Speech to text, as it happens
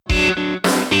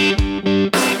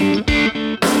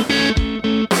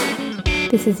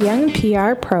This is Young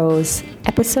PR Pros,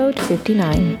 episode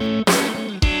 59.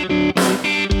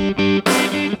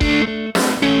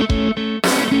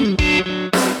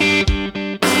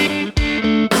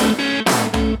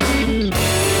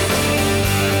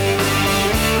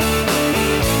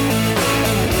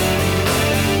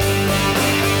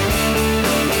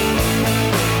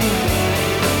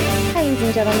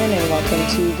 Gentlemen, and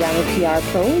welcome to Young PR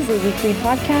Pros, a weekly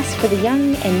podcast for the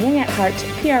young and young at heart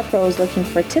PR pros looking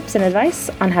for tips and advice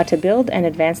on how to build and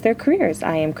advance their careers.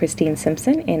 I am Christine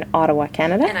Simpson in Ottawa,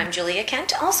 Canada. And I'm Julia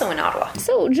Kent, also in Ottawa.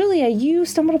 So, Julia, you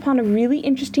stumbled upon a really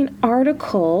interesting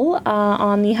article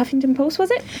on the Huffington Post,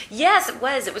 was it? Yes, it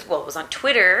was. It was on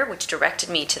Twitter, which directed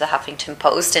me to the Huffington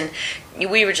Post, and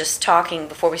we were just talking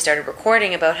before we started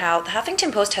recording about how the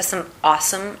Huffington Post has some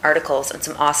awesome articles and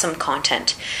some awesome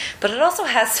content, but it also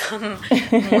has some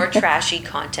more trashy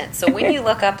content. So when you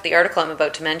look up the article I'm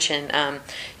about to mention,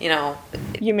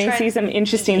 you may see some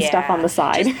interesting stuff on the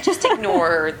side. Just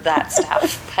ignore that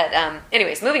stuff. But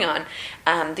anyways, moving on.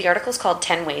 The article is called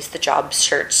 10 Ways the Job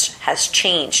Search Has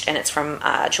Changed, and it's from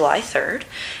July 3rd,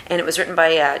 and it was written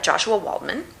by Joshua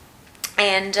Waldman.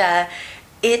 And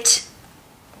it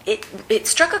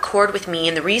struck a chord with me,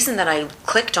 and the reason that I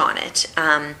clicked on it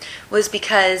was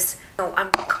because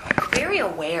I'm very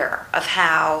aware of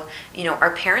how,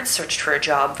 our parents searched for a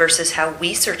job versus how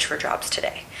we search for jobs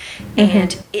today. Mm-hmm.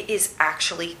 And it is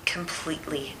actually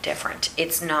completely different.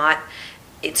 It's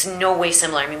no way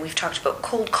similar. I mean, we've talked about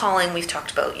cold calling, we've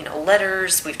talked about,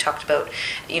 letters, we've talked about,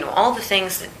 all the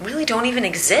things that really don't even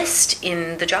exist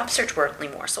in the job search world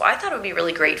anymore. So I thought it would be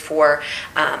really great for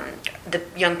the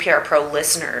Young PR Pro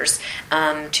listeners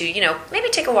to, maybe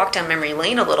take a walk down memory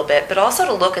lane a little bit, but also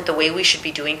to look at the way we should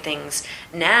be doing things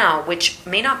now, which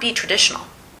may not be traditional.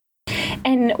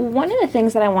 And one of the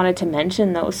things that I wanted to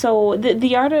mention, though, so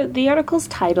the article's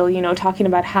title, talking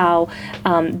about how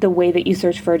the way that you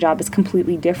search for a job is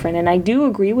completely different, and I do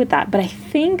agree with that, but I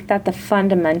think that the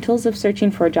fundamentals of searching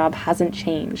for a job hasn't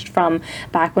changed from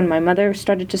back when my mother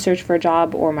started to search for a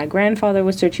job or my grandfather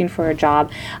was searching for a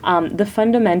job. The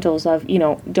fundamentals of,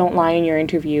 don't lie in your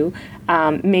interview,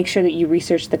 make sure that you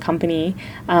research the company,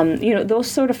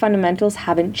 those sort of fundamentals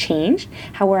haven't changed.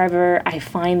 However, I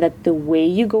find that the way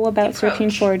you go about searching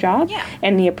for a job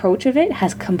and the approach of it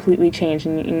has completely changed.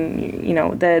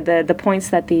 And the points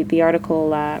that the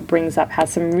article brings up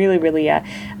has some really, really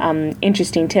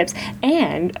interesting tips.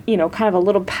 And, kind of a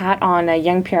little pat on a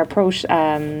Young PR Pro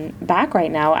back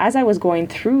right now. As I was going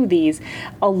through these,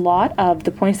 a lot of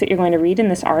the points that you're going to read in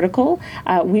this article,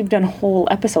 we've done whole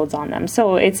episodes on them.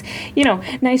 So it's,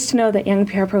 nice to know that Young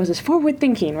PR Pros is forward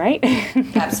thinking, right?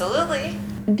 Absolutely.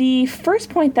 The first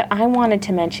point that I wanted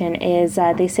to mention is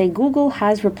they say Google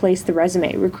has replaced the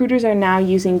resume. Recruiters are now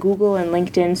using Google and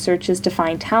LinkedIn searches to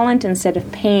find talent instead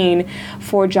of paying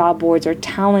for job boards or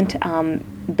talent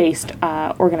based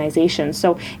organizations.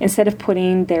 So instead of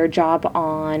putting their job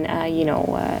on,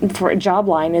 for a job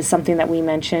line is something that we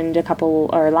mentioned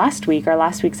last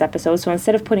week's episode. So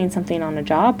instead of putting something on a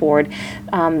job board,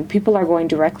 people are going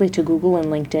directly to Google and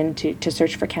LinkedIn to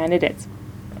search for candidates.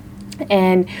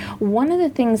 And one of the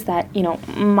things that,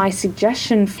 my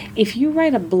suggestion, if you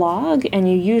write a blog and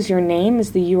you use your name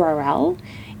as the URL,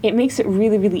 it makes it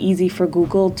really, really easy for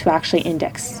Google to actually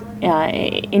index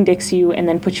you and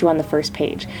then put you on the first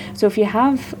page. So if you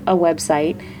have a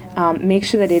website, make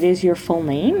sure that it is your full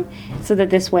name, so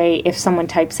that this way, if someone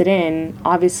types it in,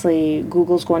 obviously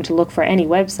Google's going to look for any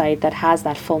website that has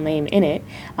that full name in it.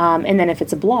 And then if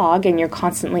it's a blog and you're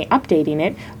constantly updating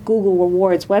it, Google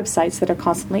rewards websites that are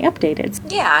constantly updated.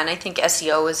 Yeah, and I think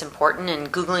SEO is important,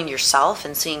 and Googling yourself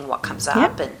and seeing what comes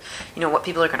up and, what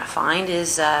people are going to find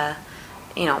is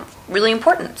really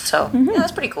important. So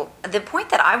that's pretty cool. The point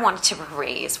that I wanted to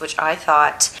raise, which I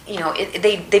thought,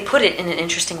 they put it in an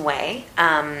interesting way,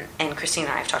 and Christine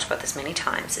and I have talked about this many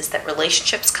times, is that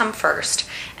relationships come first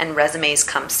and resumes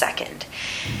come second.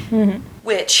 Mm-hmm.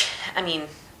 Which,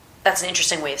 that's an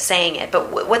interesting way of saying it,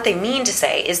 but what they mean to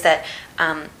say is that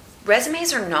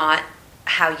resumes are not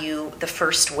the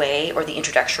first way or the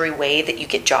introductory way that you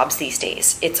get jobs these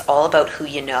days. It's all about who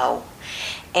you know.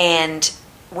 And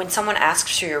when someone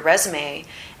asks for your resume,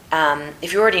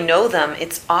 if you already know them,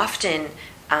 it's often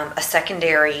a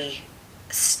secondary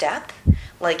step.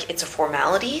 Like, it's a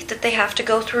formality that they have to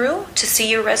go through to see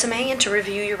your resume and to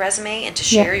review your resume and to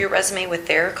share your resume with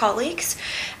their colleagues.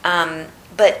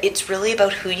 But it's really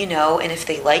about who you know, and if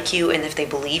they like you, and if they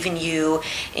believe in you,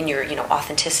 in your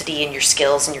authenticity and your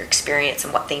skills and your experience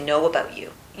and what they know about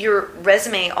you. Your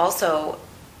resume also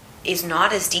is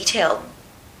not as detailed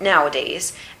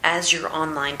nowadays as your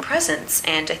online presence.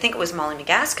 And I think it was Molly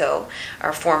Magasco,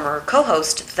 our former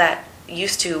co-host, that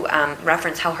used to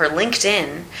reference how her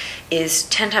LinkedIn is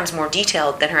 10 times more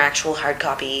detailed than her actual hard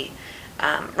copy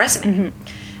resume.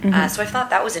 So I thought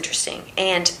that was interesting.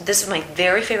 And this is my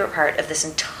very favorite part of this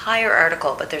entire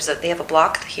article, but they have a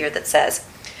block here that says,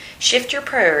 shift your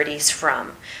priorities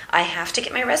from, I have to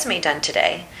get my resume done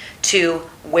today, to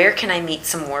where can I meet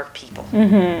some work people?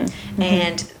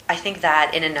 And I think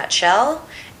that, in a nutshell,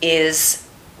 is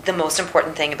the most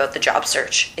important thing about the job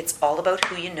search. It's all about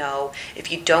who you know.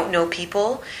 If you don't know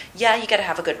people, yeah, you got to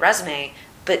have a good resume,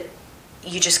 but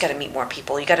you just got to meet more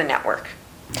people. You got to network.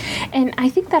 And I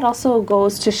think that also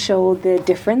goes to show the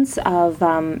difference of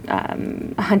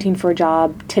hunting for a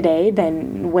job today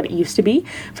than what it used to be.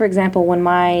 For example, when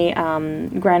my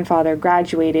grandfather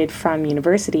graduated from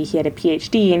university, he had a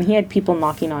PhD and he had people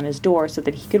knocking on his door so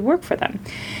that he could work for them.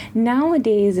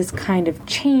 Nowadays, it's kind of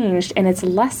changed, and it's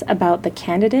less about the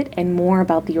candidate and more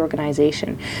about the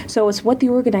organization. So it's what the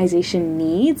organization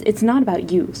needs. It's not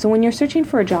about you. So when you're searching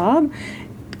for a job,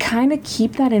 kind of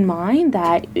keep that in mind,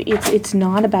 that it's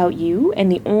not about you,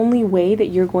 and the only way that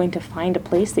you're going to find a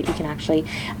place that you can actually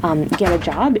get a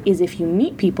job is if you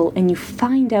meet people and you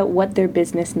find out what their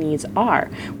business needs are.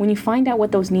 When you find out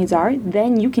what those needs are,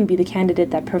 then you can be the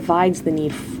candidate that provides the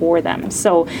need for them.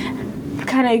 So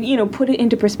kind of, put it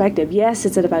into perspective. Yes,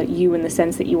 it's about you in the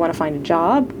sense that you want to find a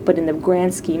job, but in the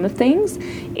grand scheme of things,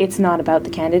 it's not about the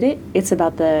candidate. It's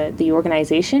about the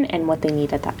organization and what they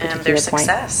need at that particular point. And their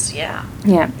success, yeah.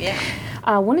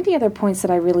 One of the other points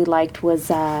that I really liked was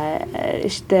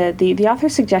the author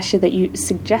suggested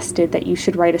that you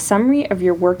should write a summary of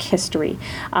your work history,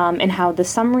 and how the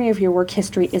summary of your work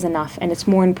history is enough, and it's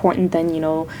more important than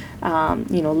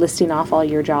listing off all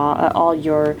your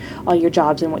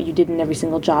jobs and what you did in every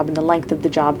single job and the length of the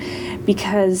job,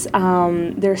 because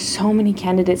there's so many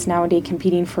candidates nowadays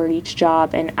competing for each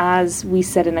job, and as we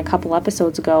said in a couple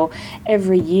episodes ago,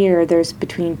 every year there's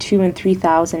between 2,000 and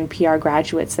 3,000 PR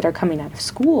graduates that are coming out of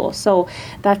school. So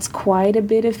that's quite a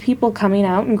bit of people coming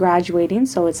out and graduating.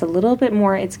 So it's a little bit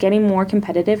more, it's getting more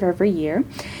competitive every year.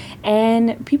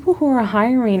 And people who are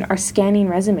hiring are scanning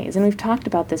resumes, and we've talked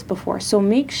about this before. So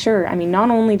make sure,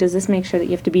 not only does this make sure that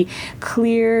you have to be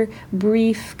clear,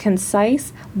 brief,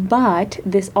 concise, but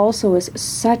this also is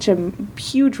such a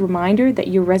huge reminder that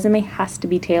your resume has to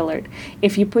be tailored.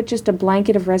 If you put just a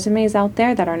blanket of resumes out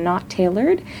there that are not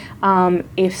tailored,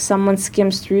 if someone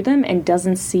skims through them and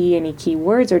doesn't see any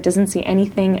keywords or doesn't see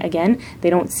anything, again, they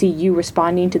don't see you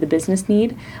responding to the business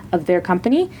need of their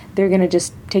company, they're going to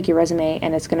just take your resume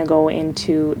and it's going to go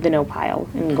into the no pile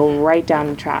and go right down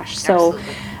the trash. So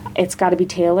Absolutely. It's got to be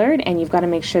tailored, and you've got to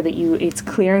make sure that it's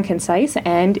clear and concise,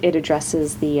 and it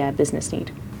addresses the business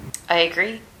need. I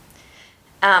agree.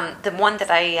 The one that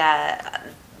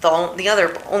the only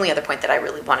other point that I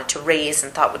really wanted to raise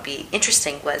and thought would be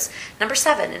interesting was number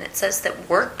 7, and it says that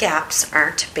work gaps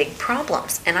aren't big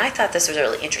problems. And I thought this was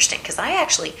really interesting because I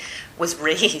actually was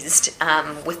raised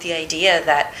with the idea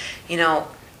that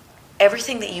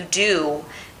everything that you do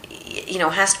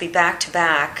has to be back to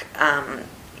back,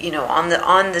 on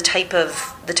the type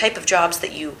of jobs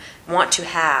that you want to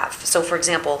have. So for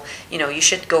example, you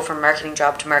should go from marketing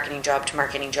job to marketing job to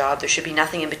marketing job. There should be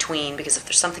nothing in between, because if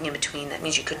there's something in between, that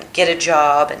means you couldn't get a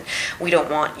job and we don't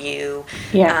want you.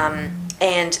 Yeah.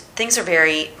 And things are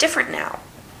very different now.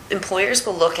 Employers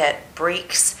will look at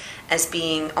breaks as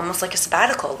being almost like a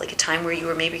sabbatical, like a time where you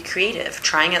were maybe creative,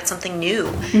 trying out something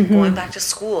new, going back to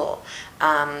school,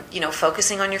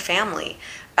 focusing on your family.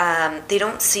 They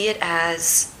don't see it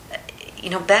as,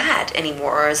 bad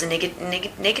anymore, or as a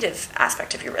negative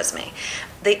aspect of your resume.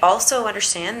 They also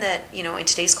understand that, in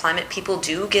today's climate, people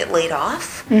do get laid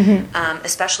off,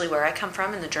 especially where I come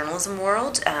from in the journalism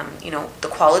world. The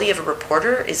quality of a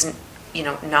reporter isn't,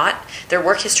 not, their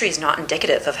work history is not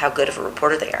indicative of how good of a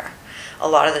reporter they are a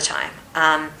lot of the time.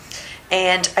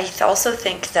 And I also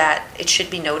think that it should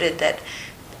be noted that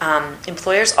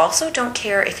employers also don't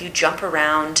care if you jump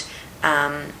around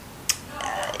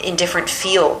in different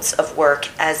fields of work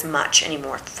as much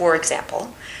anymore. For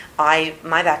example, my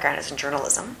background is in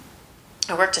journalism.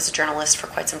 I worked as a journalist for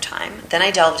quite some time. Then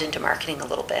I delved into marketing a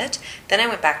little bit. Then I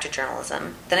went back to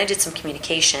journalism. Then I did some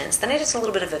communications. Then I did a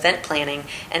little bit of event planning,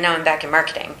 and now I'm back in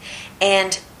marketing.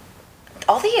 And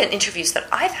all the interviews that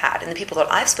I've had and the people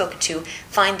that I've spoken to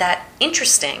find that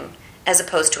interesting as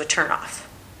opposed to a turnoff.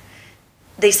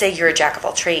 They say you're a jack of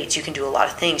all trades. You can do a lot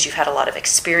of things. You've had a lot of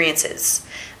experiences.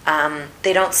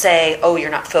 They don't say, oh,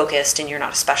 you're not focused and you're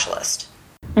not a specialist.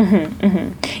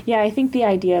 Yeah, I think the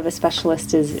idea of a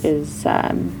specialist is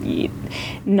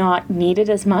not needed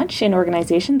as much in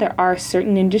organization. There are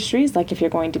certain industries, like if you're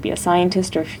going to be a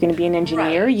scientist or if you're going to be an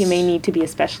engineer, Right. you may need to be a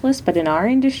specialist. But in our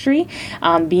industry,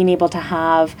 being able to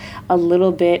have a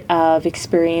little bit of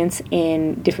experience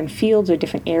in different fields or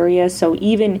different areas, so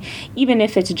even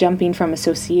if it's jumping from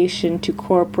association to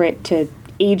corporate to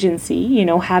agency,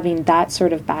 having that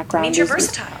sort of background Means you're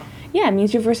versatile. Yeah, it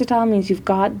means you're versatile, means you've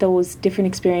got those different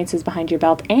experiences behind your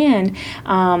belt. And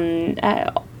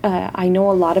I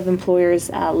know a lot of employers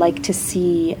like to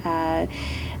see,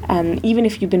 even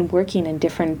if you've been working in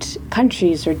different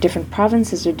countries or different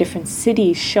provinces or different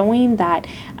cities, showing that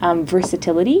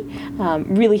versatility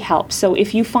really helps. So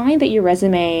if you find that your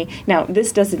resume, now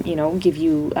this doesn't, give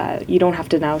you, you don't have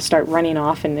to now start running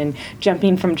off and then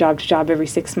jumping from job to job every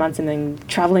 6 months and then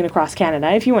traveling across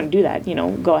Canada. If you want to do that,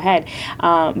 go ahead.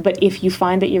 But if you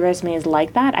find that your resume is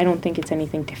like that, I don't think it's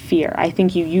anything to fear. I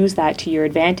think you use that to your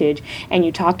advantage, and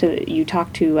you talk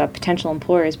to potential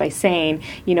employers by saying,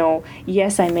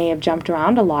 yes, I may have jumped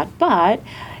around a lot, but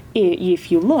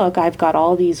if you look, I've got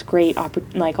all these great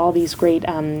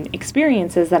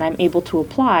experiences that I'm able to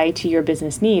apply to your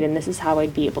business need, and this is how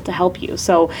I'd be able to help you.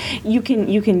 So you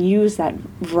can use that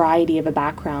variety of a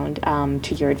background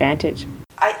to your advantage.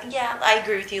 I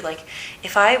agree with you. Like,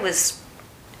 if I was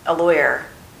a lawyer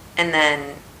and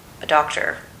then a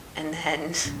doctor and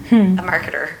then a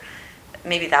marketer,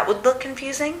 maybe that would look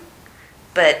confusing.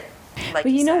 But like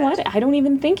But you know what? I don't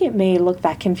even think it may look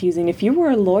that confusing. If you were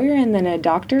a lawyer and then a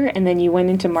doctor and then you went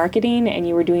into marketing and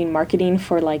you were doing marketing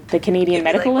for like the Canadian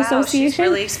Medical Association, she's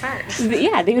really smart.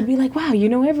 Yeah, they would be like, wow,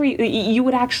 you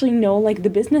would actually know like the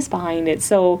business behind it.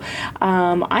 So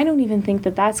I don't even think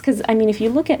that's because, if you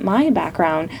look at my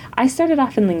background, I started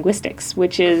off in linguistics,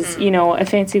 which is, a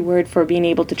fancy word for being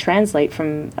able to translate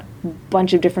from a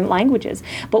bunch of different languages.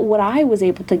 But what I was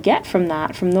able to get from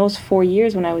those 4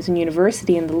 years when I was in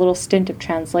university and the little stint of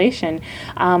translation,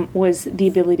 was the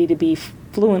ability to be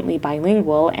fluently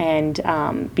bilingual and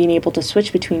being able to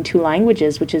switch between 2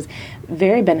 languages, which is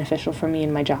very beneficial for me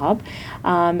in my job.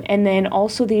 And then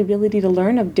also the ability to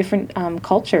learn of different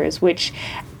cultures, which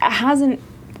hasn't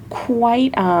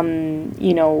quite,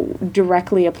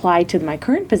 directly applied to my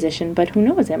current position, but who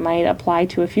knows, it might apply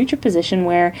to a future position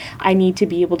where I need to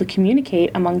be able to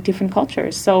communicate among different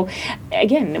cultures. So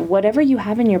again, whatever you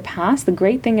have in your past, the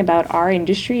great thing about our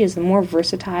industry is the more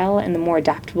versatile and the more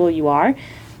adaptable you are,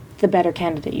 the better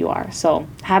candidate you are. So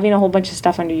having a whole bunch of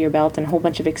stuff under your belt and a whole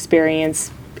bunch of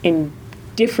experience in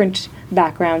different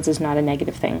backgrounds is not a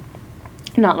negative thing.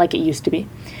 Not like it used to be.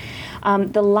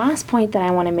 The last point that I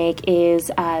want to make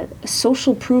is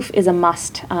social proof is a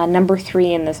must, number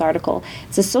 3 in this article.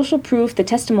 It's a social proof, the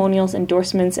testimonials,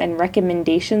 endorsements, and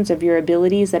recommendations of your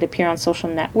abilities that appear on social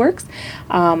networks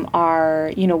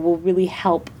will really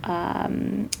help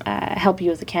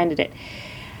you as a candidate.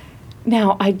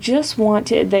 Now, I just want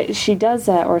to,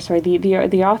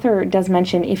 the author does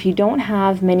mention if you don't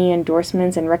have many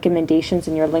endorsements and recommendations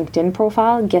in your LinkedIn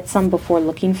profile, get some before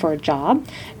looking for a job.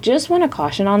 Just want to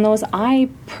caution on those. I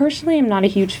personally am not a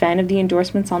huge fan of the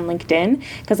endorsements on LinkedIn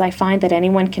because I find that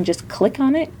anyone can just click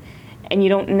on it and you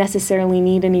don't necessarily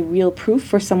need any real proof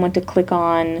for someone to click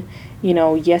on,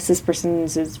 yes, this person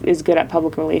is good at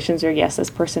public relations, or yes, this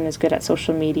person is good at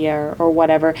social media, or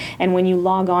whatever. And when you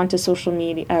log on to social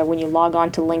media, when you log on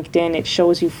to LinkedIn, it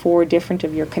shows you 4 different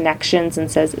of your connections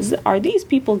and says, are these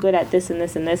people good at this and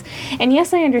this and this? And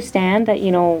yes, I understand that,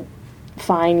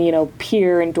 fine,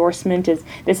 peer endorsement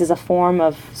this is a form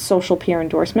of social peer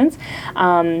endorsements,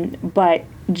 but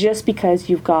just because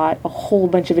you've got a whole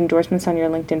bunch of endorsements on your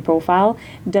LinkedIn profile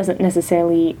doesn't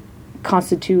necessarily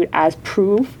constitute as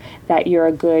proof that you're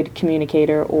a good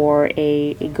communicator or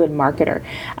a good marketer.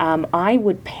 I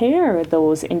would pair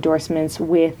those endorsements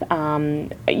with,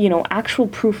 actual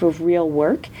proof of real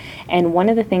work. And one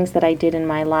of the things that I did in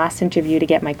my last interview to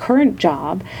get my current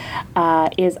job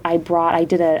is I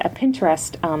did a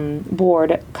Pinterest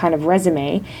board kind of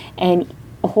resume, and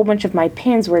a whole bunch of my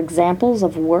pins were examples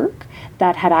of work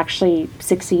that had actually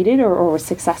succeeded or was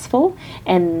successful,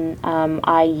 and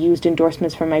I used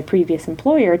endorsements from my previous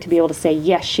employer to be able to say,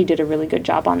 yes, she did a really good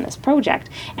job on this project,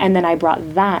 and then I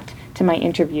brought that to my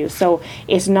interview. So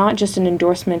it's not just an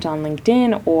endorsement on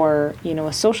LinkedIn or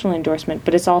a social endorsement,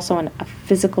 but it's also a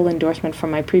physical endorsement from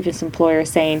my previous employer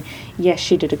saying, yes,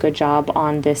 she did a good job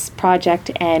on this project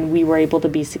and we were able to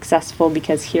be successful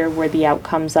because here were the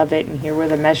outcomes of it and here were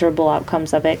the measurable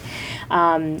outcomes of it.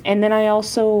 And then I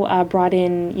also brought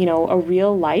in a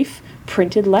real life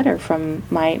printed letter from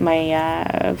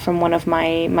from one of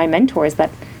my mentors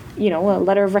that a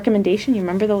letter of recommendation. You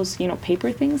remember those,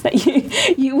 paper things that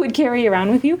you would carry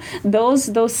around with you?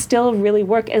 Those still really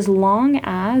work as long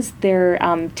as they're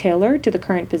tailored to the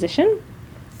current position.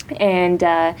 And,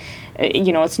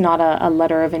 it's not a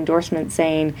letter of endorsement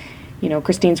saying,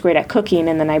 Christine's great at cooking,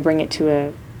 and then I bring it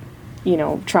to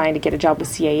trying to get a job with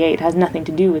CAA. It has nothing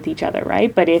to do with each other,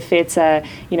 right? But if it's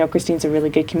Christine's a really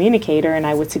good communicator and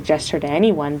I would suggest her to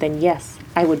anyone, then yes,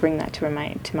 I would bring that to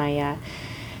my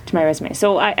resume.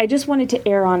 So I just wanted to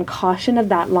err on caution of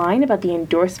that line about the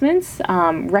endorsements.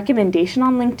 Recommendation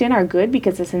on LinkedIn are good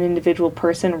because it's an individual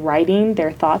person writing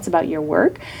their thoughts about your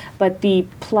work. But the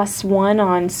 +1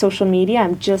 on social media,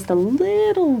 I'm just a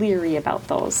little leery about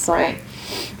those. So, right.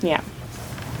 Yeah.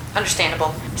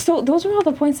 Understandable. So those are all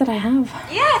the points that I have.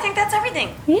 Yeah, I think that's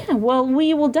everything. Yeah, well,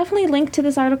 we will definitely link to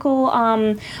this article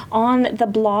on the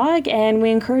blog, and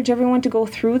we encourage everyone to go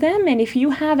through them. And if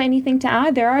you have anything to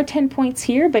add, there are 10 points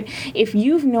here, but if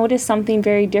you've noticed something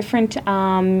very different,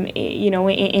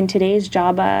 in today's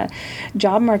job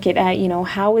market,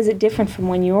 how is it different from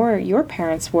when your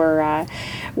parents were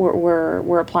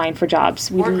applying for jobs?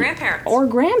 Or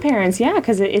grandparents, yeah,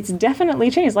 because it's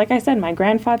definitely changed. Like I said, my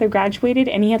grandfather graduated,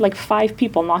 and he had like 5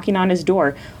 people knocking on his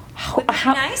door.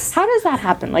 How does that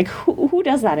happen? Like, who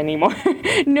does that anymore?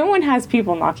 No one has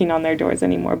people knocking on their doors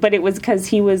anymore. But it was because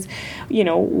he was,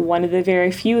 one of the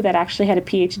very few that actually had a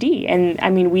PhD. And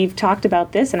I mean, we've talked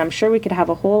about this, and I'm sure we could have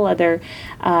a whole other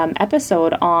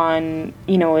episode on,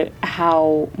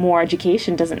 how more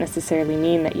education doesn't necessarily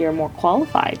mean that you're more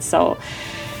qualified. So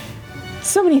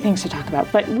many things to talk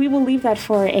about, but we will leave that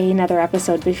for another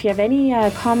episode. But if you have any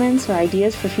comments or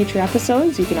ideas for future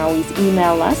episodes, you can always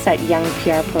email us at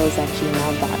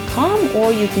youngprpros@gmail.com,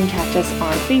 or you can catch us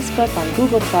on Facebook, on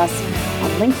Google+,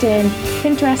 on LinkedIn,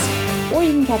 Pinterest, or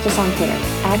you can catch us on Twitter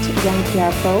at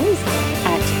youngprpros,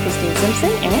 at Christine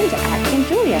Simpson, and at Kim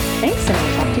Julia. Thanks, and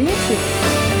I'll talk to you next week.